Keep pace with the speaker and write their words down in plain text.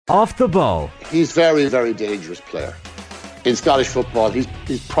Off the ball. He's very, very dangerous player. In Scottish football, he's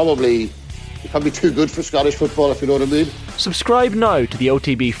probably too good for Scottish football, if you know what I mean. Subscribe now to the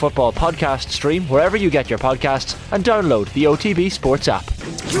OTB Football podcast stream wherever you get your podcasts and download the OTB Sports app.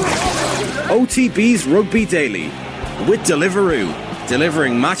 OTB's Rugby Daily with Deliveroo,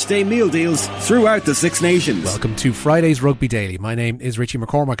 delivering matchday meal deals throughout the Six Nations. Welcome to Friday's Rugby Daily. My name is Richie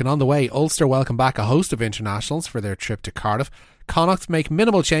McCormack, and on the way, Ulster welcome back a host of internationals for their trip to Cardiff. Connacht make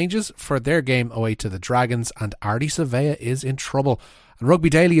minimal changes for their game away to the Dragons, and Ardie Savea is in trouble. And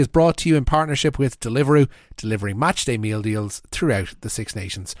Rugby Daily is brought to you in partnership with Deliveroo, delivering matchday meal deals throughout the Six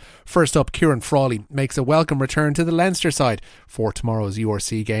Nations. First up, Kieran Frawley makes a welcome return to the Leinster side for tomorrow's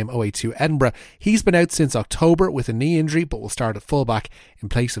URC game away to Edinburgh. He's been out since October with a knee injury, but will start at fullback in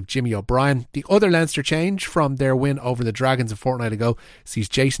place of Jimmy O'Brien. The other Leinster change from their win over the Dragons a fortnight ago sees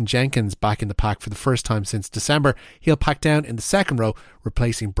Jason Jenkins back in the pack for the first time since December. He'll pack down in the second row,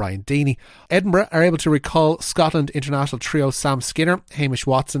 replacing Brian Deeney. Edinburgh are able to recall Scotland international trio Sam Skinner, Hamish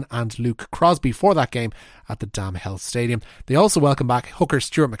Watson and Luke Crosby for that game at the Dam Health Stadium. They also welcome back hooker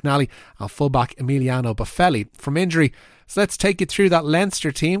Stuart McNally and fullback Emiliano Boffelli from injury. So let's take you through that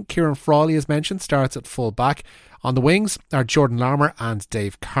Leinster team. Kieran Frawley, as mentioned, starts at fullback. On the wings are Jordan Larmour and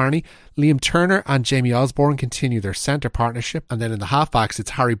Dave Carney. Liam Turner and Jamie Osborne continue their centre partnership. And then in the halfbacks,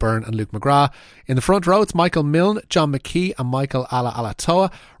 it's Harry Byrne and Luke McGrath. In the front row, it's Michael Milne, John McKee and Michael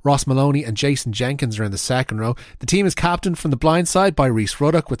Alatoa. Ross Maloney and Jason Jenkins are in the second row. The team is captained from the blind side by Rhys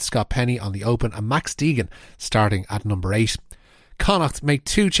Ruddock, with Scott Penny on the open and Max Deegan starting at number 8. Connacht make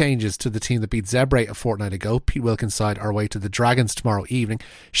 2 changes to the team that beat Zebre a fortnight ago. Pete Wilkins' side are away to the Dragons tomorrow evening.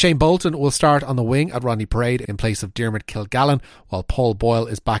 Shane Bolton will start on the wing at Rodney Parade in place of Diarmuid Kilgallen, while Paul Boyle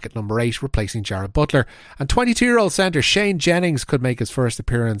is back at number 8 replacing Jared Butler. And 22-year-old centre Shane Jennings could make his first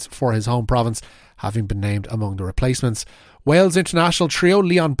appearance for his home province, having been named among the replacements. Wales international trio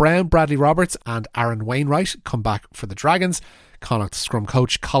Leon Brown, Bradley Roberts and Aaron Wainwright come back for the Dragons. Connacht scrum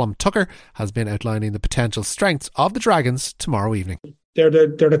coach Colm Tucker has been outlining the potential strengths of the Dragons tomorrow evening. They're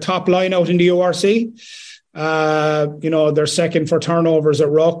the top line out in the URC. They're second for turnovers at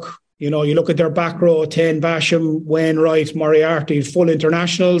ruck. You look at their back row: Tane Basham, Wainwright, Moriarty, full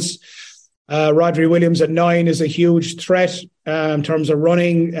internationals. Rodri Williams at 9 is a huge threat in terms of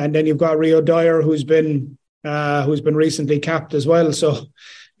running, and then you've got Rio Dyer, who's been recently capped as well. So,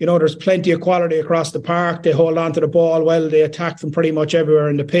 there's plenty of quality across the park. They hold on to the ball well. They attack from pretty much everywhere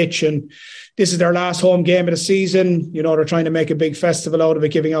in the pitch. And this is their last home game of the season. They're trying to make a big festival out of it,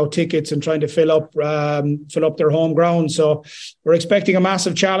 giving out tickets and trying to fill up their home ground. So we're expecting a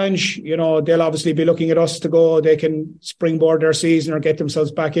massive challenge. They'll obviously be looking at us to go. They can springboard their season or get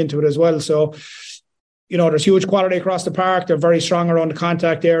themselves back into it as well. So, there's huge quality across the park. They're very strong around the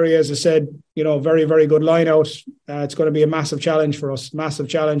contact area. As I said, very, very good line out. It's going to be a massive challenge for us.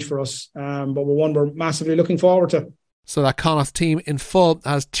 But one we're massively looking forward to. So that Connacht team in full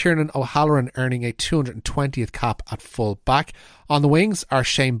has Tiernan O'Halloran earning a 220th cap at full back. On the wings are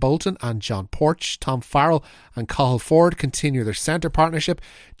Shane Bolton and John Porch. Tom Farrell and Cathal Ford continue their centre partnership.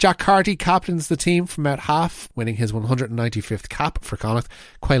 Jack Carty captains the team from out half, winning his 195th cap for Connacht.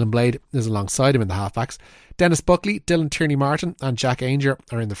 Quaylen Blade is alongside him in the halfbacks. Dennis Buckley, Dylan Tierney-Martin and Jack Ainger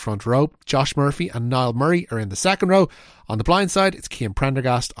are in the front row. Josh Murphy and Niall Murray are in the second row. On the blind side, it's Cian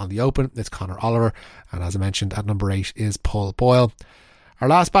Prendergast. On the open, it's Conor Oliver. And as I mentioned, at number 8 is Paul Boyle. Our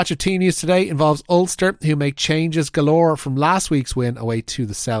last batch of team news today involves Ulster, who make changes galore from last week's win away to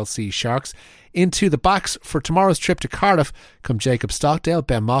the South Sea Sharks. Into the backs for tomorrow's trip to Cardiff come Jacob Stockdale,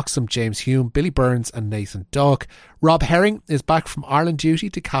 Ben Moxham, James Hume, Billy Burns and Nathan Doak. Rob Herring is back from Ireland duty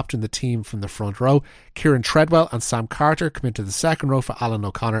to captain the team from the front row. Kieran Treadwell and Sam Carter come into the second row for Alan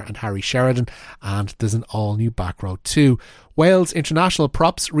O'Connor and Harry Sheridan, and there's an all-new back row too. Wales international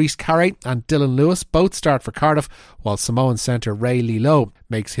props Rhys Carey and Dylan Lewis both start for Cardiff, while Samoan centre Ray Lilo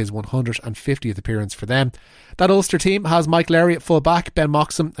makes his 150th appearance for them. That Ulster team has Mike Larry at full back, Ben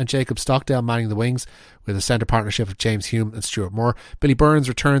Moxham and Jacob Stockdale manning the wings, with a centre partnership of James Hume and Stuart Moore. Billy Burns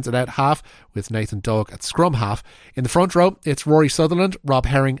returns at out half, with Nathan Doak at scrum half. In the front row, it's Rory Sutherland, Rob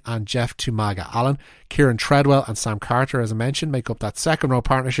Herring and Jeff Tumaga Allen. Kieran Treadwell and Sam Carter, as I mentioned, make up that second row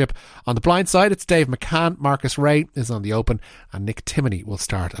partnership. On the blind side, it's Dave McCann, Marcus Ray is on the open, and Nick Timoney will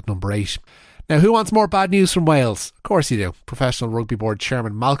start at number 8. Now, who wants more bad news from Wales? Of course you do. Professional Rugby Board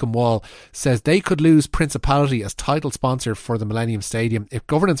Chairman Malcolm Wall says they could lose Principality as title sponsor for the Millennium Stadium if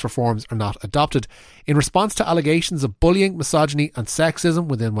governance reforms are not adopted. In response to allegations of bullying, misogyny and sexism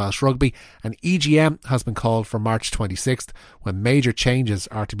within Welsh rugby, an EGM has been called for March 26th when major changes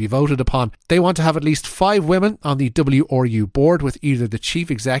are to be voted upon. They want to have at least 5 women on the WRU board, with either the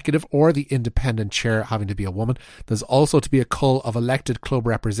chief executive or the independent chair having to be a woman. There's also to be a cull of elected club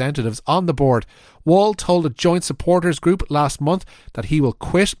representatives on the board. Wall told a joint supporters group last month that he will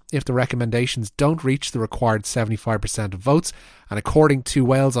quit if the recommendations don't reach the required 75% of votes. And according to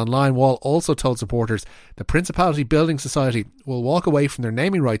Wales Online, Wall also told supporters the Principality Building Society will walk away from their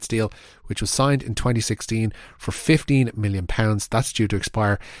naming rights deal, which was signed in 2016 for £15 million. That's due to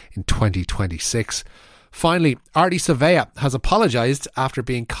expire in 2026. Finally, Ardie Savea has apologised after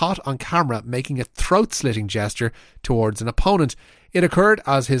being caught on camera making a throat-slitting gesture towards an opponent. It occurred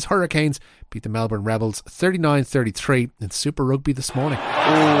as his Hurricanes beat the Melbourne Rebels 39-33 in Super Rugby this morning.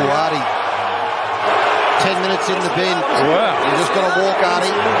 Oh, Ardie. 10 minutes in the bin. Wow. You just got to walk, Ardie.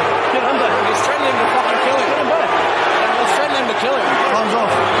 Get under. He's threatening to fucking kill him. Get him back. He's threatening to kill him. Time's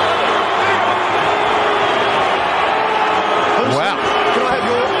off. Wow.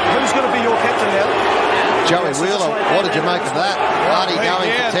 Who's going to be your captain now? Joey Wheeler, what did you make of that? Ardie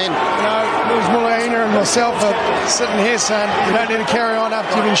going for 10. Lewis Muller and myself are sitting here saying you don't need to carry on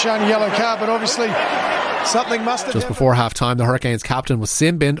after you've been shown a yellow card, but obviously something must have... Just before half-time, the Hurricanes captain was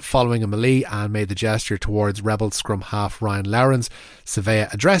sin-binned following a melee and made the gesture towards Rebels scrum half Ryan Lowrens.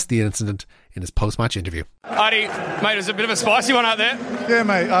 Savea addressed the incident in his post-match interview. Ardie, mate, it was a bit of a spicy one out there. Yeah,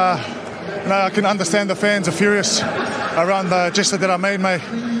 mate. I can understand the fans are furious around the gesture that I made, mate.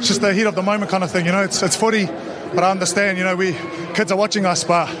 It's just the heat of the moment kind of thing, it's footy, but I understand, kids are watching us,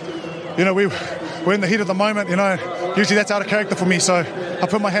 but, we're in the heat of the moment, usually that's out of character for me, so I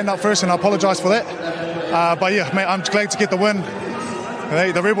put my hand up first and I apologise for that. But yeah, mate, I'm glad to get the win.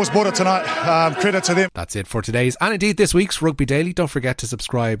 The Rebels bought it tonight. Credit to them. That's it for today's and indeed this week's Rugby Daily. Don't forget to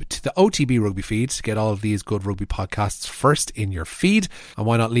subscribe to the OTB Rugby feed to get all of these good rugby podcasts first in your feed. And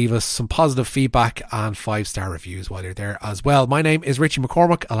why not leave us some positive feedback and 5-star reviews while you're there as well. My name is Richie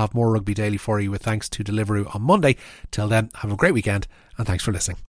McCormack. I'll have more Rugby Daily for you with thanks to Deliveroo on Monday. Till then, have a great weekend and thanks for listening.